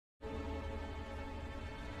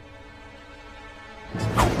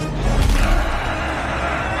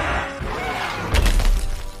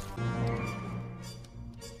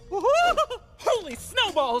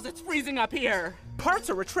Miles, it's freezing up here. Parts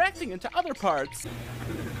are retracting into other parts.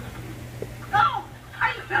 Oh,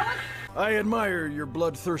 hi, fellas. I admire your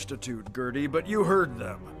bloodthirstitude, Gertie, but you heard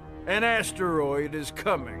them. An asteroid is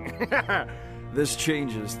coming. This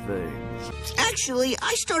changes things. Actually,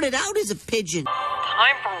 I started out as a pigeon.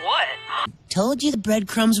 Time for what? Told you the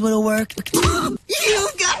breadcrumbs would have worked.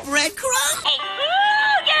 You've got breadcrumbs? Hey,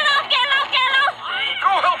 get off, get off, get off!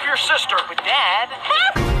 Go help your sister with Dad.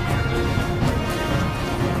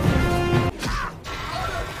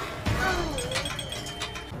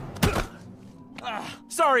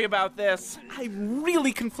 Sorry about this. I'm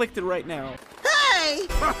really conflicted right now. Hey!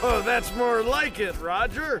 Oh, that's more like it,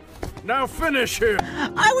 Roger. Now finish him.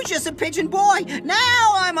 I was just a pigeon boy.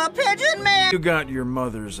 Now I'm a pigeon man. You got your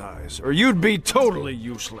mother's eyes, or you'd be totally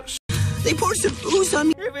useless. They poured some booze on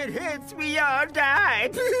me. If it hits, we all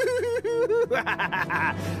die.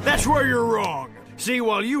 That's where you're wrong. See,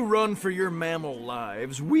 while you run for your mammal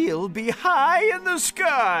lives, we'll be high in the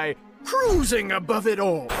sky, cruising above it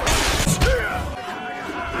all.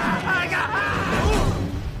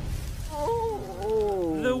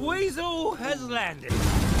 The weasel has landed.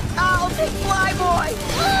 Oh, big fly boy.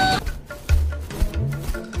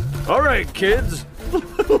 All right, kids.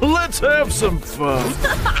 Let's have some fun.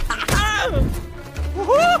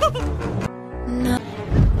 No.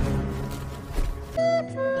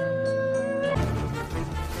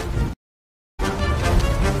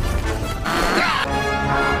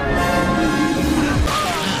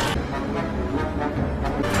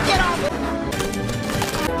 Get off!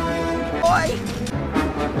 Boy!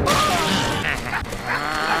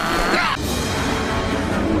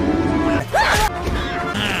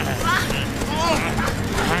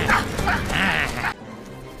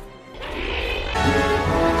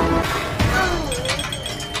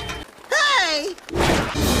 Hey!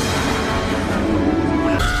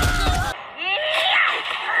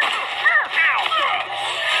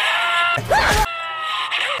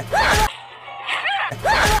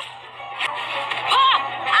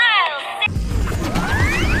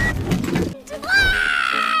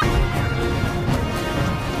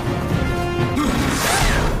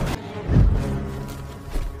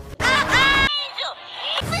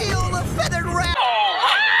 Feel the feathered wrap.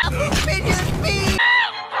 Pigeon feet.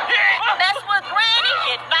 Mess with Granny,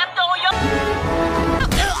 it knocked on your...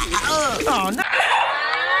 Oh, no.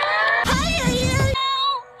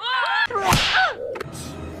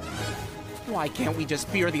 Why can't we just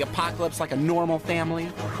fear the apocalypse like a normal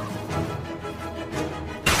family?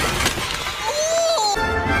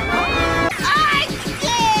 I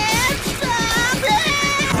can't stop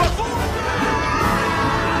it!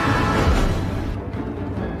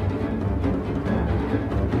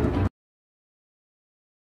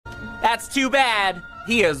 That's too bad.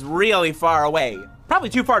 He is really far away. Probably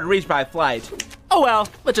too far to reach by flight. Oh well,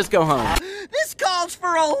 let's just go home. This calls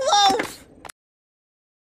for a loaf!